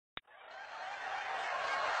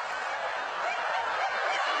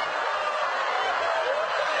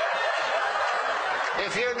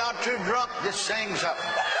if you're not too drunk, just sing something.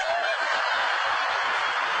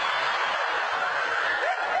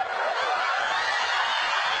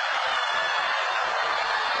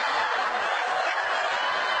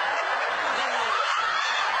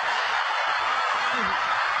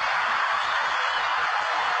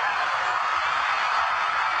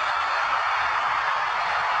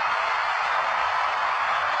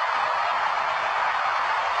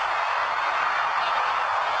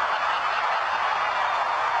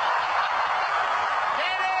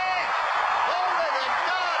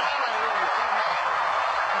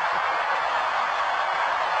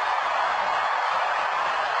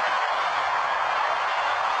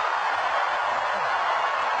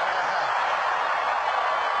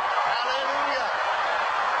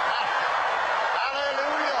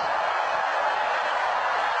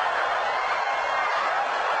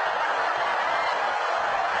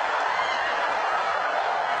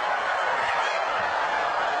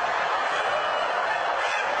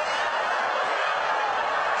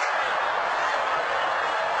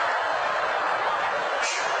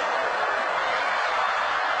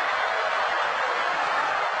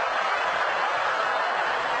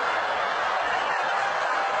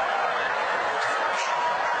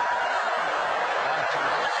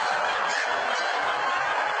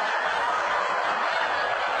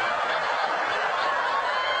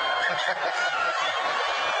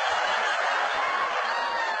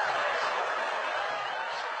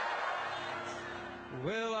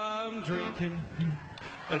 Well, I'm drinking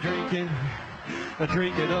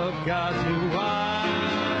of God's new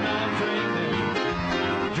wine. I'm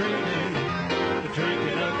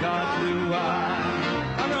drinking of God's new wine.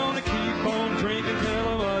 I'm gonna keep on drinking till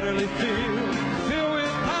I'm utterly filled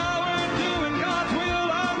with power and doing God's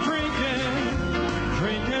will. I'm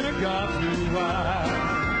drinking of God's new wine.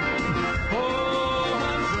 Oh,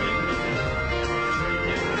 I'm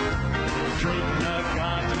drinking of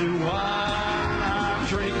God's new wine.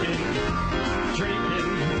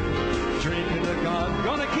 Drinking the God.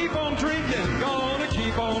 Gonna keep on drinking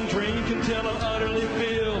till I'm utterly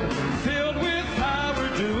filled with power,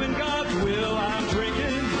 doing God's will. I'm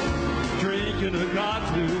drinking of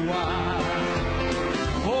God's new wine.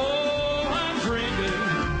 Oh, I'm drinking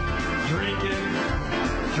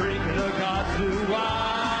of God's new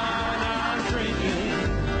wine. I'm drinking it.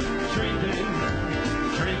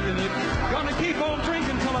 Gonna keep on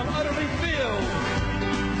drinking till I'm utterly filled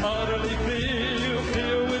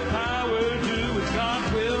with power, doing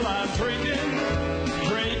God's will. I'm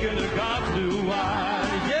drinking of God's new wine.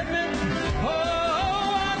 You get me?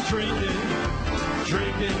 Oh, I'm drinking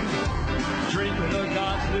of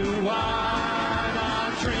God's new wine.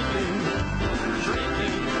 I'm drinking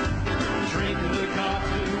of God's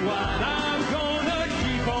new wine. I'm gonna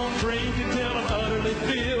keep on drinking till I'm utterly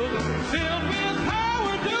filled with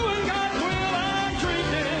power, doing God's will. I'm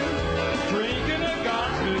drinking of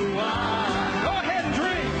God's new wine. Go ahead and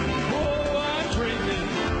drink. Oh, I'm drinking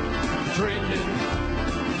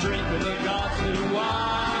of God's new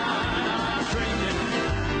wine. I'm drinking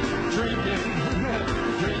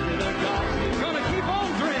of God's new. Gonna keep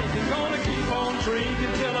on drinking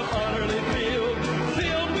till I'm utterly filled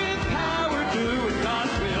with power, doing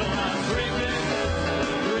God's will. I'm drinking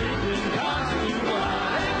God's new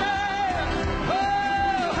wine. Amen.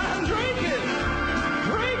 Oh, I'm drinking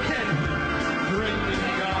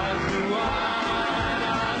God's new wine.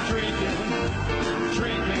 I'm drinking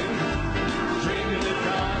of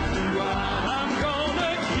God's new wine. I'm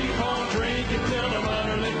gonna keep on drinking till I'm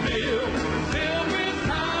utterly filled with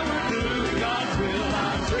power, doing God's will.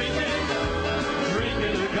 I'm drinking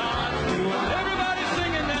of God's new wine. Everybody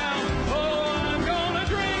singing now. Oh, I'm gonna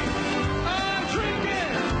drink. I'm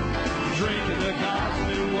drinking of God's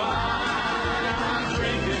new wine. I'm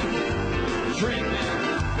drinking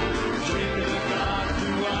of God's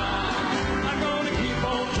new wine. I'm gonna keep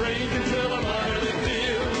on drinking till I'm utterly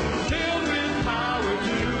filled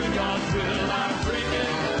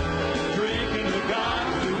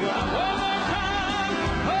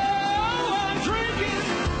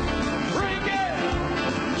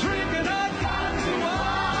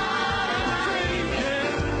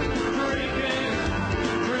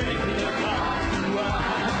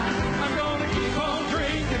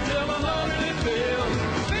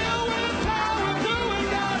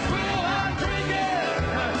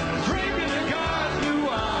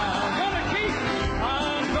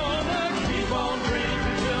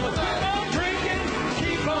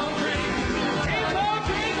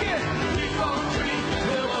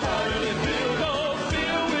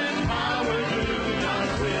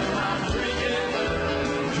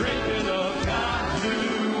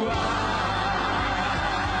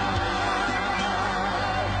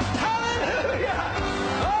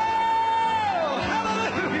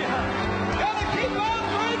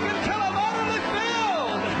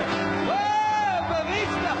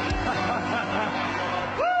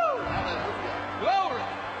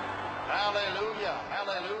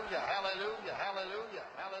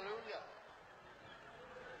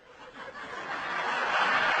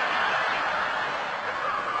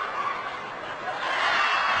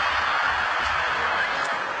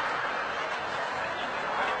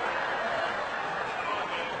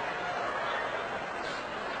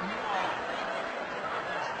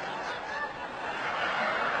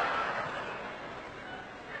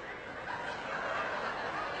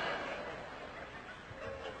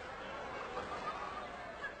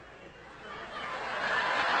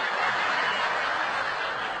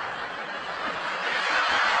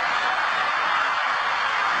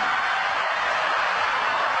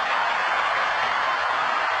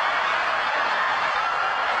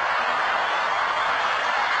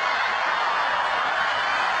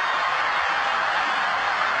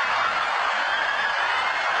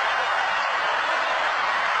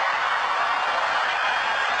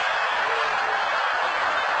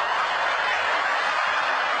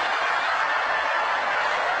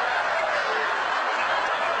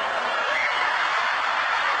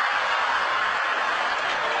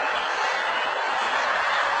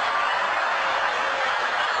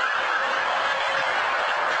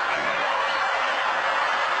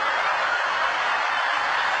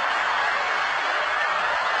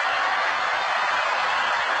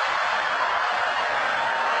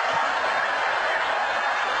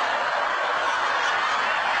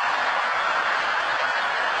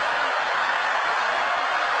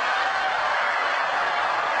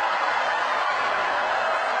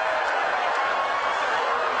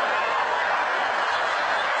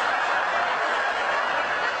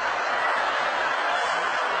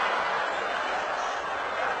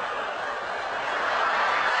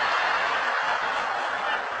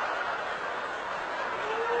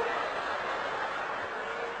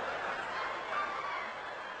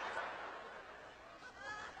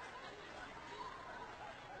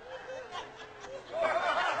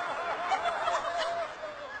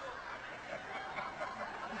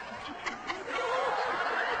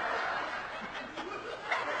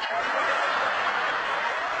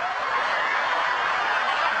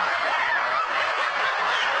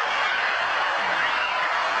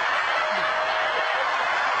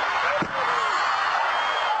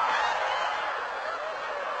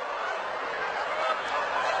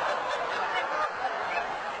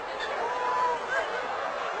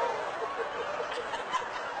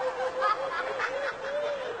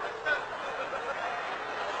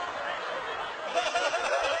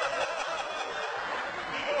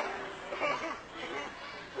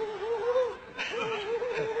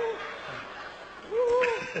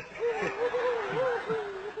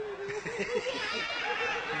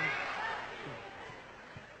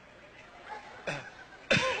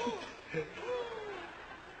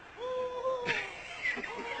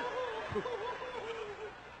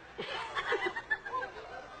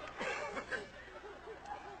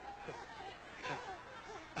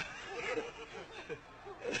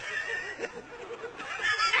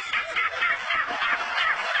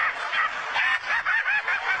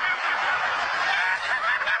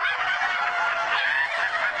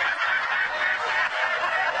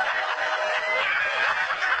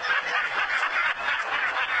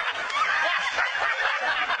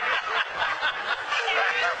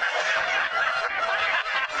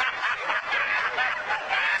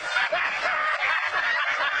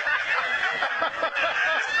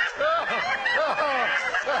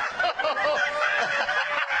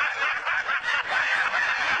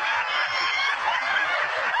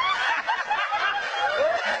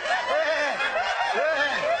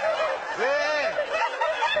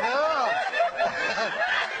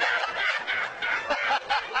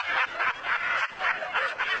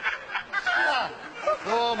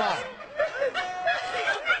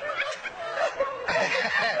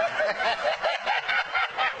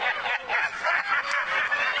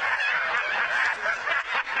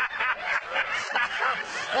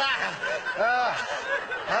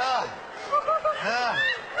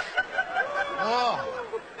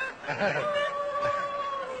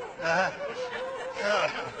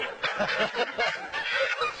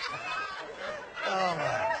Oh,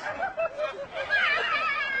 my.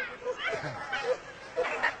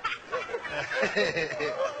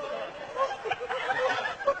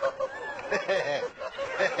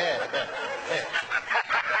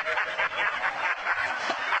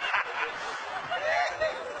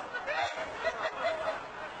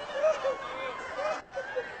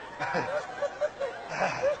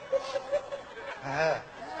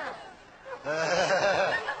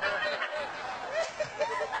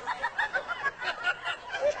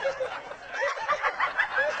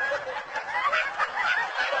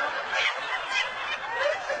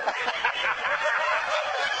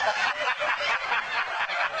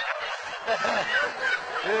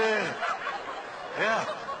 Yeah.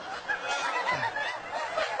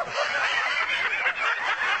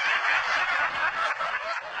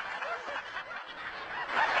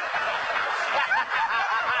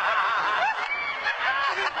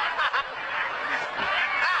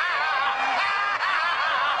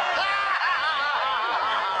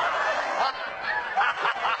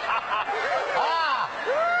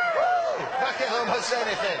 Bacalo don't say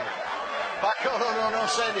anything. Bacalo don't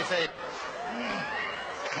say anything.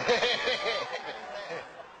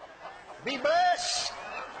 Be blessed.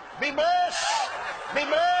 Be blessed. Be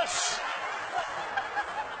blessed.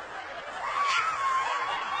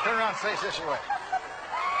 Turn around, face this way.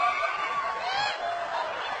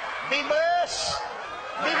 Be blessed.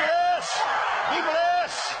 Be blessed. Be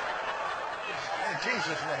blessed. In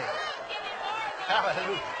Jesus' name.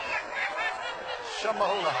 Hallelujah.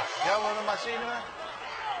 Shamahola. Y'all want to my scene, man?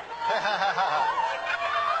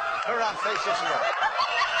 Turn around, face this way.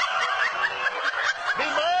 Be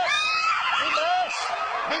blessed. Be blessed.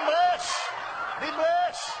 Be blessed. Be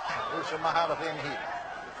blessed. Usa mahala pinhi.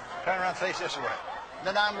 Turn around, face this way.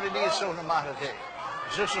 The name of the deal so no matter day.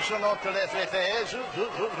 Zusu so no to left left ahead. Zu zu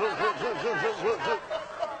zu zu zu zu zu zu zu zu.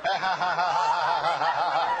 Ha ha ha ha ha ha ha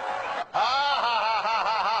ha. Ha ha ha ha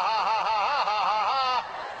ha ha ha.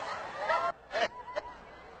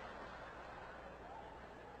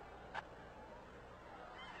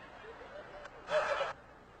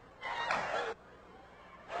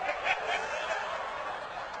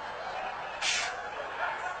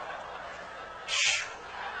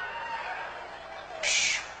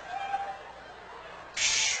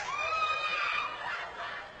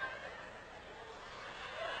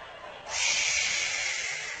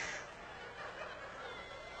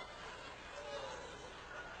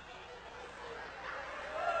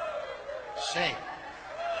 Sing.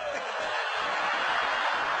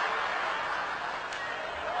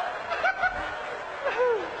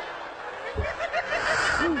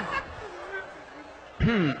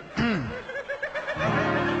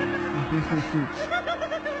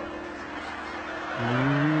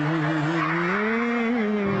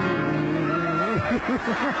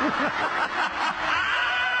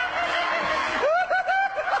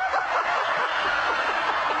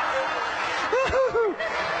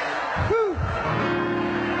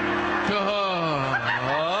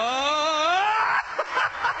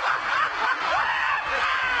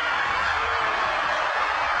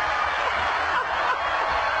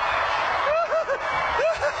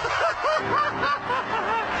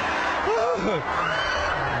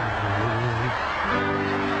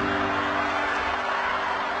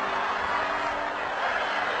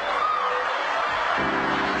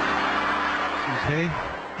 Okay.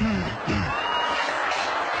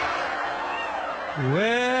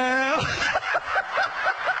 Well.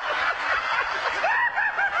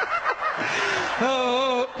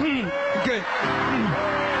 Oh, okay.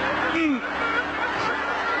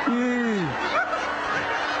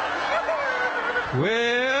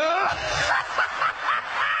 Well.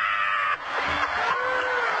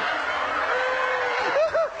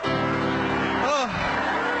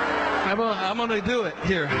 Oh, I'm gonna do it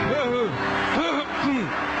here.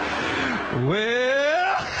 Well.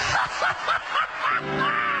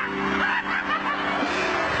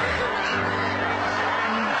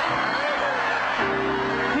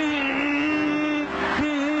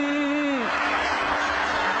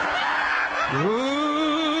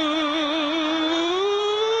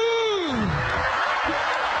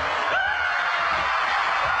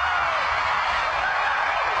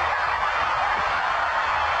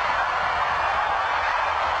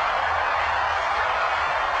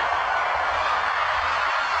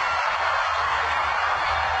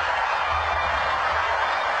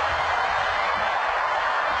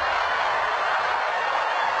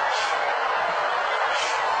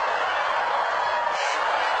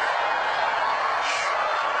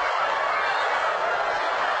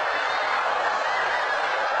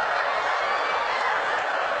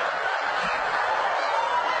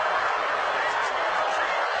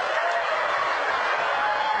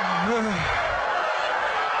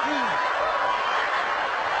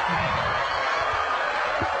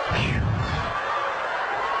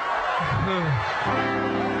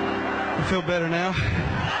 I feel better now.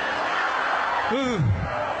 Ooh.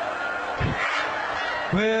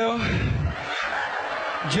 Well,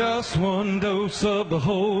 just one dose of the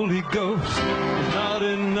Holy Ghost is not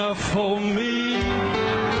enough for me.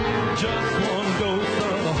 Just one dose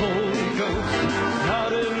of the Holy Ghost is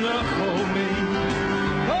not enough for me.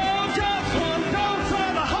 Oh, just one dose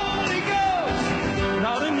of the Holy Ghost,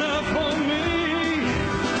 not enough for me.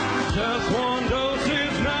 Just one dose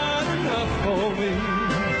is not enough for me.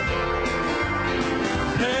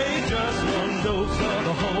 Hey, just one dose of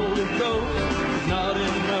the Holy Ghost is not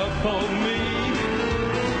enough for me.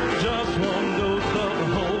 Just one dose of the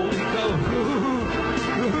Holy Ghost.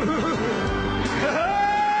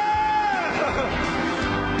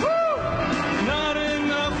 Not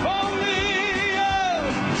enough for me. Oh,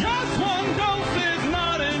 just one dose is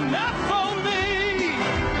not enough for me.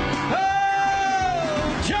 Oh,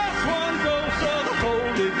 just one dose of the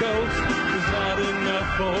Holy Ghost is not enough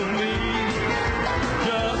for me.